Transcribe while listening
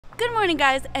Good morning,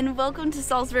 guys, and welcome to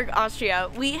Salzburg, Austria.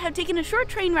 We have taken a short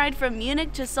train ride from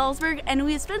Munich to Salzburg, and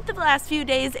we have spent the last few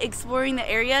days exploring the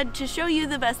area to show you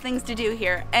the best things to do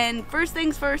here. And first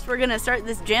things first, we're gonna start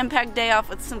this jam-packed day off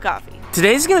with some coffee.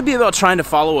 Today's gonna be about trying to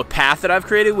follow a path that I've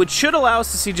created, which should allow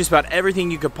us to see just about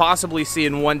everything you could possibly see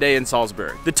in one day in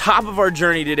Salzburg. The top of our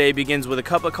journey today begins with a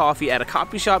cup of coffee at a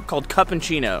coffee shop called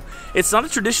CUP&CINO. It's not a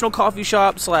traditional coffee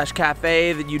shop slash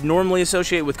cafe that you'd normally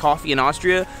associate with coffee in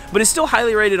Austria, but it's still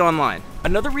highly rated online.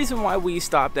 Another reason why we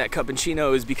stopped at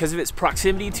CUP&CINO is because of its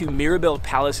proximity to MIRABELL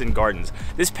Palace and Gardens.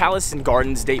 This palace and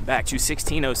gardens date back to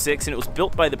 1606, and it was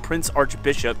built by the Prince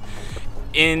Archbishop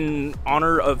in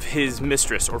honor of his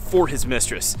mistress, or for his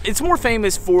mistress. It's more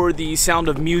famous for the sound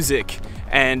of music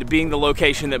and being the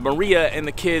location that Maria and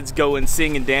the kids go and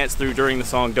sing and dance through during the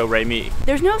song Do Re Mi.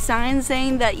 There's no sign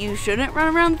saying that you shouldn't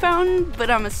run around the fountain, but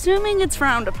I'm assuming it's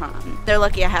frowned upon. They're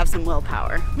lucky I have some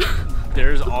willpower.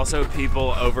 There's also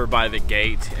people over by the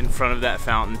gate in front of that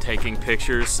fountain taking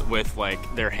pictures with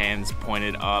like their hands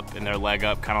pointed up and their leg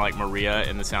up, kind of like Maria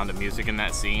in the Sound of Music in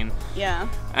that scene. Yeah.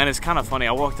 And it's kind of funny.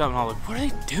 I walked up and I was like, what are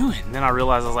they doing? And then I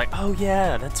realized I was like, oh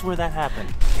yeah, that's where that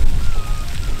happened.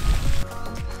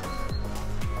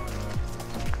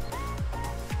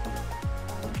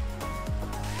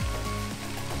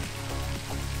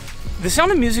 The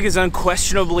Sound of Music is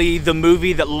unquestionably the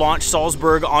movie that launched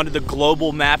Salzburg onto the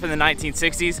global map in the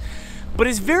 1960s, but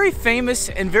is very famous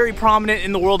and very prominent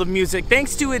in the world of music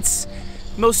thanks to its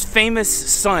most famous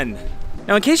son.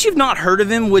 Now, in case you've not heard of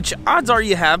him, which odds are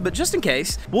you have, but just in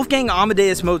case, Wolfgang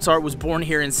Amadeus Mozart was born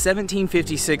here in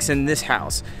 1756 in this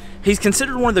house. He's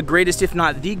considered one of the greatest, if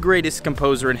not the greatest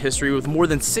composer in history, with more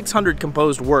than 600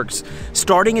 composed works,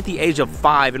 starting at the age of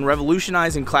 5 and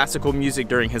revolutionizing classical music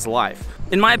during his life.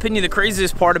 In my opinion, the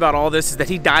craziest part about all this is that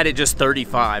he died at just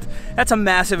 35. That's a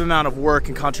massive amount of work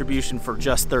and contribution for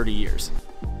just 30 years.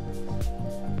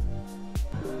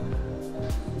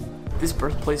 This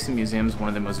Birthplace Museum is one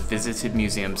of the most visited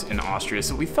museums in Austria,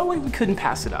 so we felt like we couldn't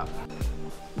pass it up.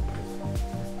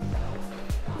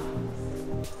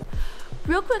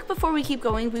 Real quick before we keep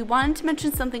going, we wanted to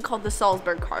mention something called the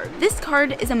Salzburg card. This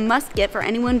card is a must-get for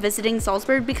anyone visiting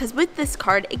Salzburg because with this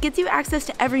card, it gets you access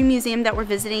to every museum that we're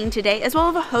visiting today, as well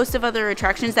as a host of other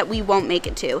attractions that we won't make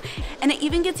it to. And it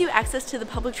even gets you access to the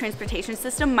public transportation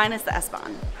system minus the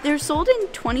S-Bahn. They're sold in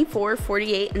 24,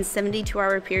 48, and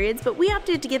 72-hour periods, but we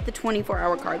opted to get the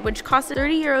 24-hour card, which costs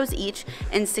 30 euros each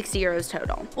and 60 euros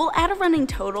total. We'll add a running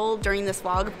total during this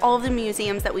vlog of all of the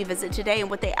museums that we visit today and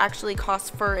what they actually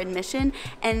cost for admission,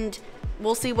 and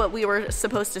we'll see what we were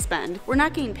supposed to spend. We're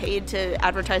not getting paid to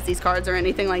advertise these cards or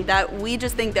anything like that. We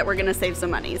just think that we're gonna save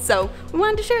some money. So we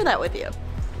wanted to share that with you.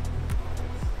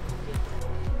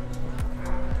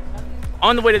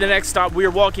 On the way to the next stop, we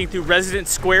are walking through Residence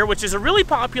Square, which is a really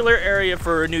popular area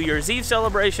for New Year's Eve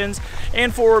celebrations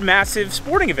and for massive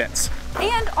sporting events.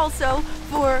 And also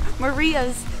for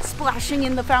Maria's splashing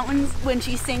in the fountains when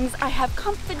she sings, "I have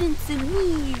confidence in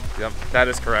me." Yep, that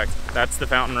is correct. That's the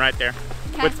fountain right there.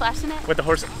 Can I splash in it? With the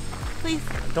horse. Please.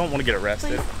 I don't want to get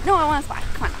arrested. Please. No, I want to splash.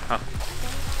 Come on. Oh.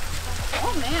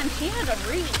 Oh man, she had a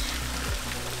reach.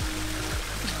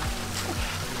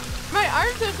 My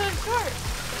arms are so short.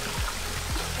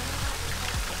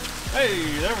 Hey,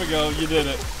 there we go. You did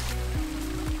it.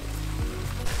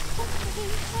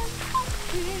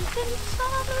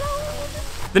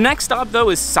 The next stop, though,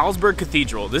 is Salzburg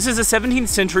Cathedral. This is a 17th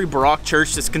century Baroque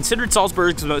church that's considered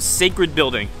Salzburg's most sacred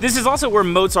building. This is also where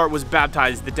Mozart was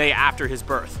baptized the day after his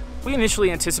birth. We initially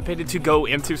anticipated to go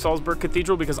into Salzburg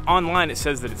Cathedral because online it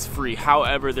says that it's free.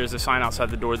 However, there's a sign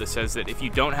outside the door that says that if you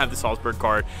don't have the Salzburg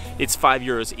card, it's 5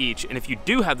 euros each. And if you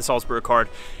do have the Salzburg card,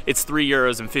 it's 3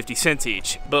 euros and 50 cents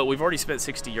each. But we've already spent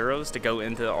 60 euros to go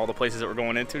into all the places that we're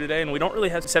going into today, and we don't really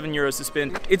have 7 euros to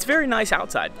spend. It's very nice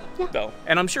outside, though.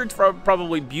 And I'm sure it's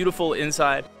probably beautiful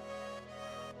inside.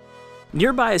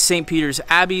 Nearby is St. Peter's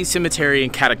Abbey, Cemetery,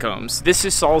 and Catacombs. This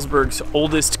is Salzburg's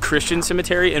oldest Christian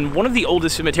cemetery and one of the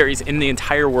oldest cemeteries in the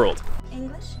entire world.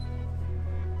 English?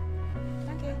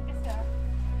 Okay.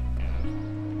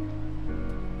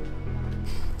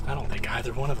 I don't think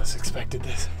either one of us expected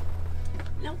this.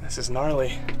 Nope. This is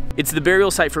gnarly. It's the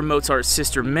burial site for Mozart's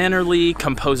sister Mannerly,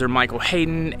 composer Michael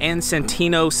Haydn, and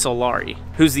Santino Solari,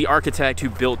 who's the architect who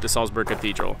built the Salzburg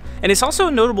Cathedral. And it's also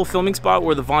a notable filming spot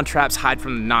where the Von Trapps hide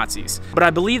from the Nazis. But I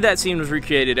believe that scene was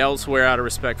recreated elsewhere out of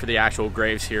respect for the actual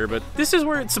graves here, but this is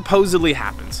where it supposedly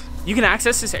happens. You can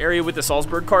access this area with the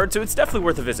Salzburg card, so it's definitely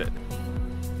worth a visit.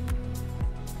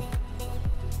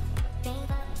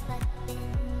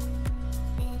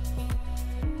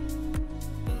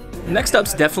 Next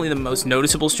up's definitely the most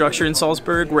noticeable structure in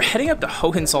Salzburg. We're heading up to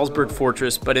Hohensalzburg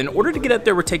Fortress, but in order to get up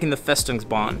there, we're taking the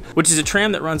Festungsbahn, which is a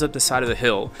tram that runs up the side of the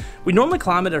hill. We normally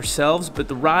climb it ourselves, but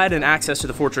the ride and access to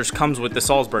the fortress comes with the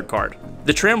Salzburg card.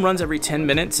 The tram runs every 10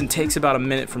 minutes and takes about a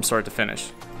minute from start to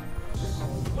finish.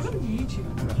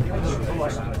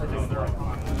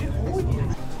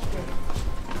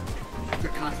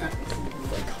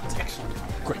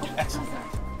 Great, excellent.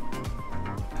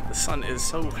 The sun is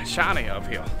so shiny up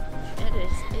here.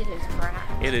 It is bright.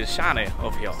 It is shiny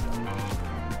up here.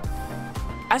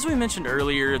 As we mentioned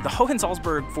earlier, the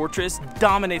Hohensalzburg Fortress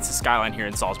dominates the skyline here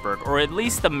in Salzburg, or at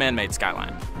least the man-made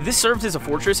skyline. This served as a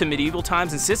fortress in medieval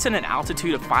times and sits at an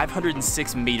altitude of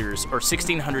 506 meters, or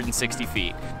 1,660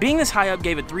 feet. Being this high up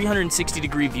gave a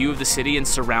 360-degree view of the city and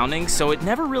surroundings, so it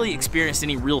never really experienced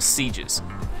any real sieges.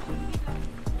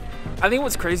 I think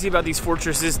what's crazy about these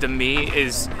fortresses to me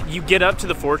is you get up to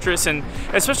the fortress and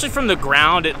especially from the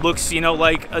ground it looks, you know,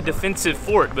 like a defensive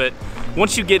fort, but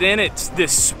once you get in it's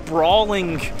this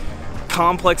sprawling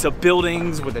complex of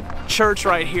buildings with a church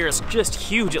right here. It's just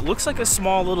huge. It looks like a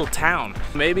small little town.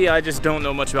 Maybe I just don't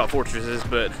know much about fortresses,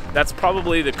 but that's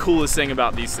probably the coolest thing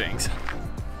about these things.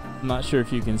 I'm not sure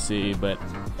if you can see, but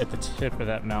at the tip of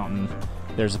that mountain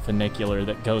there's a funicular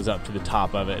that goes up to the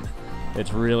top of it.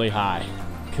 It's really high.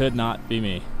 Could not be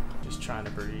me. Just trying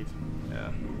to breathe.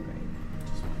 Yeah.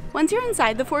 Once you're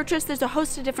inside the fortress, there's a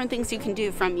host of different things you can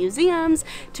do, from museums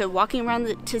to walking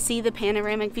around to see the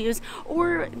panoramic views,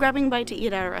 or grabbing a bite to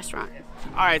eat at a restaurant.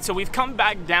 All right, so we've come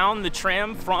back down the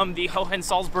tram from the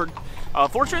Hohensalzburg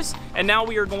Fortress, and now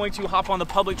we are going to hop on the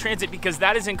public transit because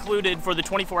that is included for the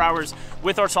 24 hours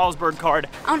with our Salzburg card.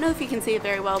 I don't know if you can see it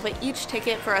very well, but each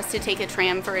ticket for us to take a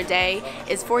tram for a day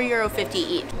is €4.50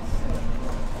 each.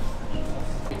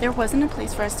 There wasn't a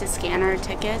place for us to scan our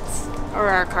tickets or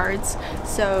our cards,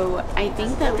 so I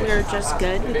think that we're just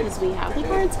good because we have the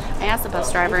cards. I asked the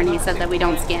bus driver and he said that we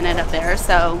don't scan it up there,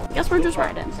 so I guess we're just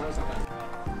riding.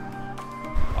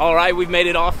 All right, we've made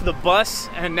it off the bus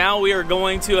and now we are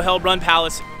going to Hellbrunn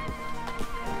Palace.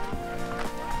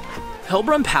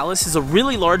 Hellbrunn Palace is a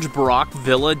really large Baroque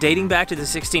villa dating back to the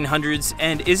 1600s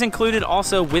and is included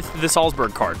also with the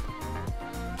Salzburg card.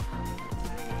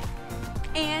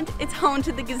 And it's home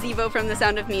to the gazebo from The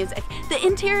Sound of Music. The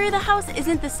interior of the house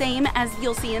isn't the same as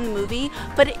you'll see in the movie,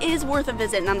 but it is worth a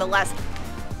visit nonetheless.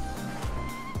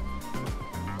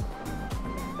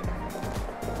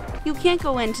 You can't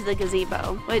go into the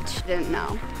gazebo, which I didn't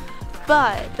know.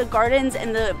 But the gardens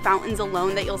and the fountains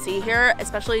alone that you'll see here,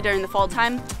 especially during the fall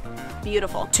time,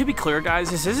 beautiful. To be clear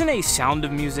guys, this isn't a Sound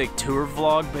of Music tour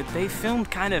vlog, but they filmed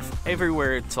kind of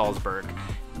everywhere at Salzburg,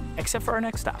 except for our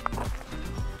next stop.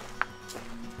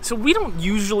 So we don't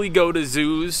usually go to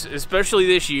zoos, especially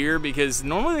this year, because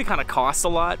normally they kind of cost a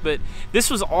lot, but this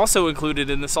was also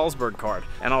included in the Salzburg card.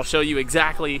 And I'll show you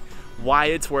exactly why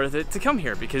it's worth it to come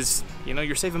here, because, you know,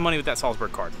 you're saving money with that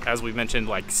Salzburg card, as we've mentioned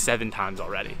like 7 times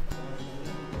already.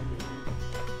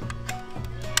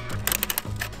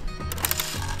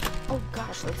 Oh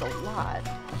gosh, that's a lot.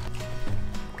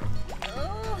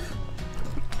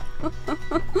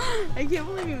 I can't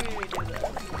believe you made me do this.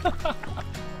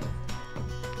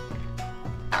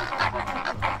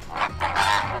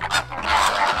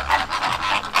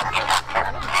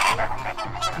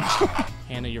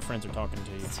 Hannah, your friends are talking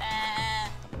to you.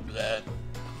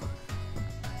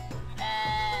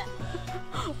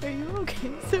 Are you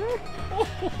okay, sir?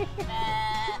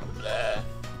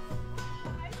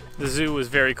 The zoo was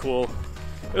very cool.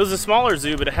 It was a smaller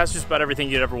zoo, but it has just about everything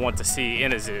you'd ever want to see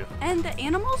in a zoo. And the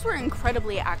animals were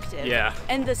incredibly active. Yeah.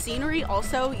 And the scenery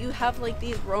also, you have like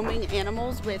these roaming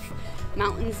animals with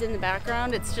mountains in the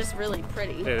background. It's just really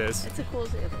pretty. It is. It's a cool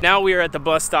zoo. Now we are at the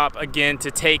bus stop again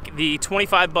to take the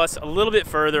 25 bus a little bit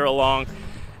further along.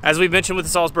 As we mentioned with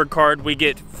the Salzburg card, we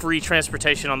get free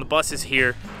transportation on the buses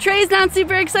here. Trey's not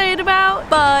super excited about,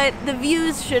 but the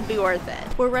views should be worth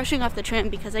it. We're rushing off the tram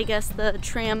because I guess the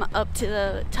tram up to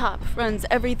the top runs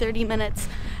every 30 minutes,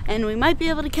 and we might be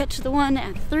able to catch the one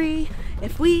at 3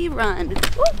 if we run.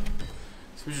 Woo!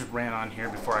 So we just ran on here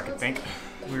before I could think.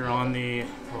 We were on the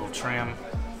little tram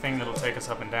thing that'll take us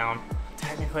up and down.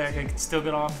 Technically I could still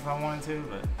get off if I wanted to,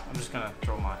 but I'm just gonna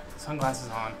throw my sunglasses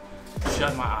on,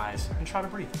 shut my eyes, and try to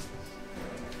breathe.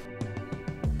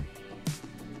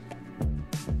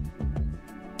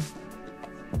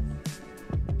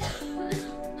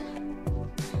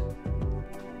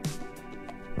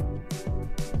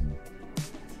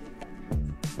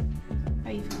 How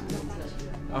you feeling?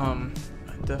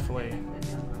 Definitely,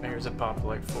 my ears have popped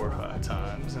like 4 or 5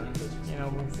 times, and you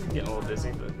know, we're getting a little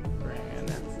dizzy, but we're hanging in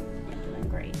there. Doing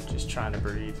great. Just trying to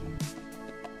breathe.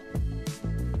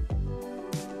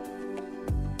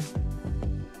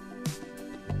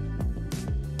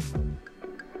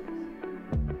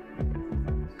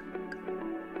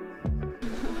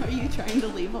 trying to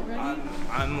leave already?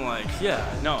 I'm like, yeah,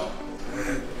 no.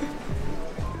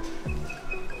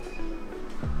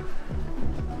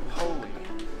 Holy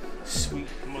sweet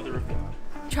mother of God.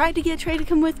 Tried to get Trey to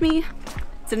come with me.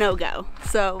 It's a no-go.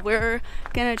 So we're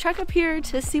gonna check up here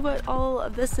to see what all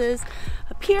of this is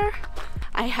up here.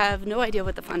 I have no idea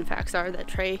what the fun facts are that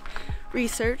Trey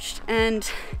researched, and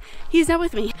he's not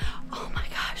with me. Oh my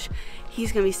gosh,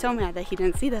 he's gonna be so mad that he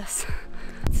didn't see this.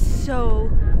 It's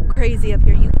so crazy up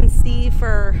here. You can see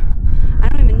for, I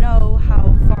don't even know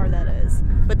how far that is,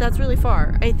 but that's really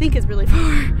far. I think it's really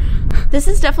far. This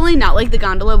is definitely not like the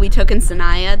gondola we took in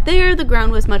Sanaya. There, the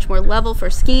ground was much more level for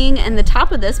skiing, and the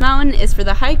top of this mountain is for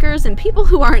the hikers and people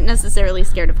who aren't necessarily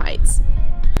scared of heights.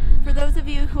 For those of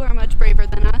you who are much braver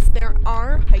than us, there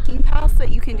are hiking paths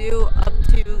that you can do up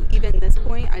to even this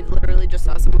point. I literally just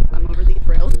saw someone climb over these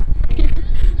rails.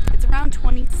 It's around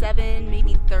 27,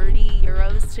 maybe 30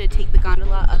 euros to take the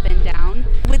gondola up and down.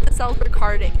 With the Salzburg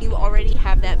card, you already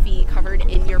have that fee covered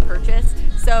in your purchase,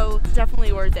 so it's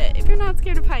definitely worth it. If you're not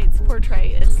scared of heights, poor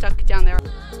Trey is stuck down there.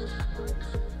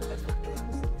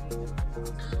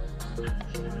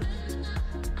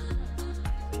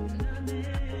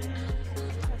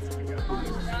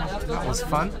 That was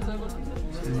fun.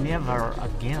 Never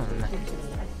again.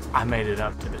 I made it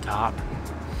up to the top.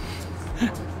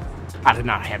 I did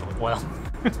not handle it well.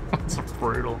 It's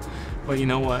brutal. But you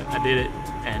know what? I did it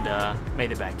and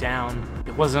made it back down.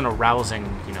 It wasn't a rousing,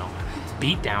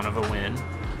 beat down of a win.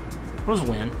 It was a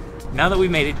win. Now that we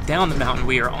made it down the mountain,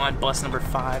 we are on bus number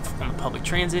 5 on the public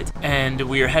transit, and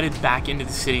we are headed back into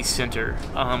the city center.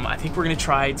 I think we're going to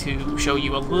try to show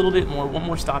you a little bit more, one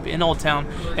more stop in Old Town,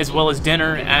 as well as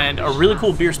dinner and a really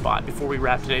cool beer spot before we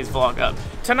wrap today's vlog up.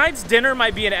 Tonight's dinner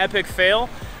might be an epic fail,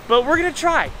 but we're going to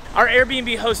try. Our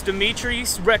Airbnb host Dimitri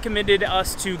recommended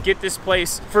us to get this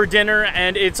place for dinner,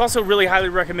 and it's also really highly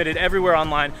recommended everywhere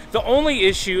online. The only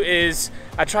issue is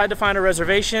I tried to find a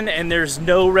reservation and there's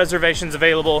no reservations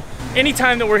available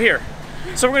anytime that we're here.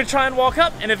 So we're gonna try and walk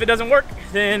up, and if it doesn't work,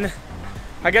 then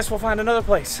I guess we'll find another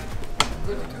place.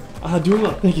 Doing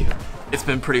well, thank you. It's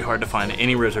been pretty hard to find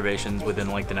any reservations within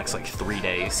like the next 3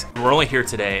 days. We're only here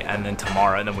today and then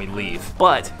tomorrow and then we leave.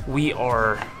 But we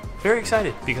are very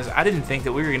excited because I didn't think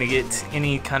that we were gonna get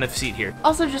any kind of seat here.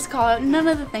 Also, just call out, none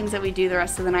of the things that we do the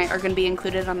rest of the night are going to be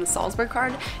included on the Salzburg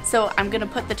card, so I'm going to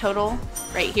put the total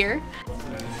right here.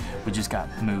 We just got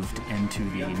moved into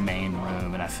the main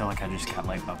room, and I feel like I just got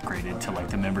upgraded to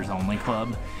the members only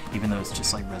club, even though it's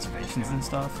just reservations and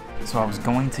stuff. So I was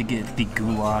going to get the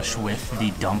goulash with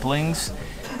the dumplings,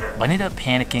 but I ended up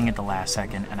panicking at the last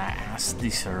second, and I asked the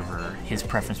server his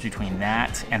preference between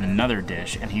that and another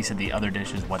dish, and he said the other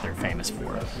dish is what they're famous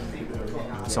for.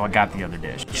 So I got the other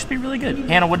dish. It should be really good.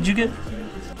 Hannah, what did you get?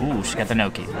 Ooh, she got the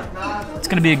gnocchi. It's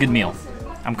gonna be a good meal.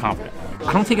 I'm confident.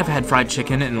 I don't think I've had fried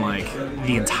chicken in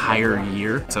the entire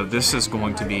year, so this is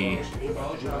going to be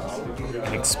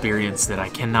an experience that I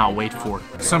cannot wait for.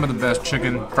 Some of the best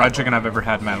fried chicken I've ever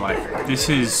had in my life. This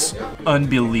is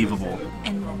unbelievable.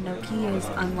 And the gnocchi is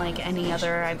unlike any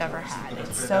other I've ever had.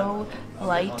 It's so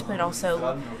light, but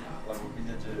also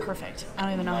perfect. I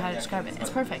don't even know how to describe it.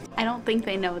 It's perfect. I don't think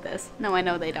they know this. No, I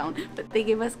know they don't. But they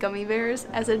gave us gummy bears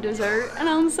as a dessert, and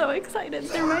I'm so excited.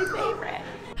 They're my favorite.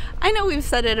 I know we've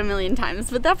said it a million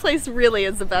times, but that place really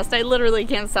is the best. I literally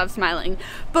can't stop smiling.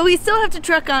 But we still have to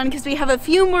truck on because we have a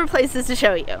few more places to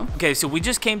show you. Okay, so we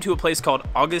just came to a place called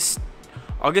Augustiner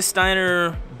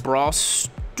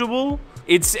Braustäbel.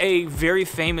 It's a very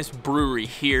famous brewery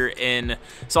here in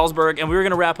Salzburg, and we were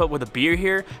gonna wrap up with a beer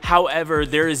here. However,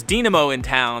 there is Dynamo in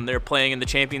town. They're playing in the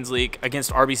Champions League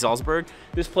against RB Salzburg.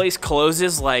 This place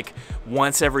closes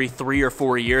once every 3 or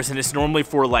 4 years, and it's normally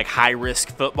for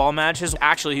high-risk football matches.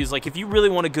 Actually, he's like, if you really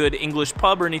want a good English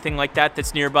pub or anything like that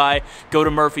that's nearby, go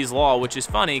to Murphy's Law, which is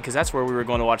funny because that's where we were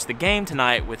going to watch the game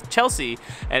tonight with Chelsea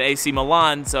at AC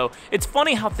Milan. So it's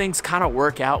funny how things kind of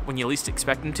work out when you least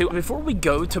expect them to. Before we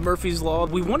go to Murphy's Law,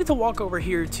 we wanted to walk over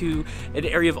here to an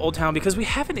area of Old Town because we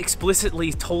haven't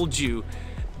explicitly told you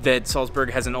that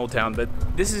Salzburg has an Old Town, but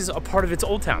this is a part of its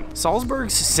Old Town.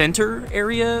 Salzburg's center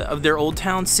area of their Old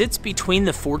Town sits between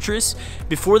the fortress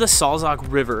before the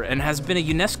Salzach River and has been a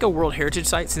UNESCO World Heritage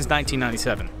Site since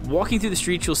 1997. Walking through the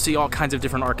streets, you'll see all kinds of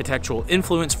different architectural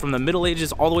influence from the Middle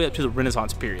Ages all the way up to the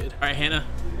Renaissance period. All right, Hannah,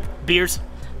 beers?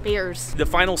 Beers. The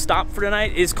final stop for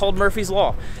tonight is called Murphy's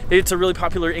Law. It's a really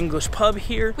popular English pub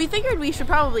here. We figured we should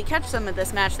probably catch some of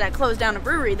this match that closed down a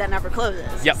brewery that never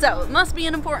closes. Yep. So it must be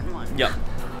an important one. Yep.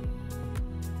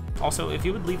 Also, if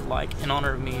you would leave a like in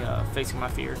honor of me facing my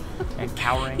fear and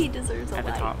cowering He deserves a at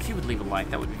the like. top, if you would leave a like,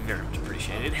 that would be very much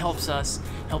appreciated. It helps us,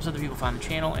 helps other people find the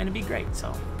channel, and it'd be great.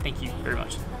 So thank you very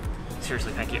much.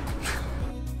 Seriously, thank you.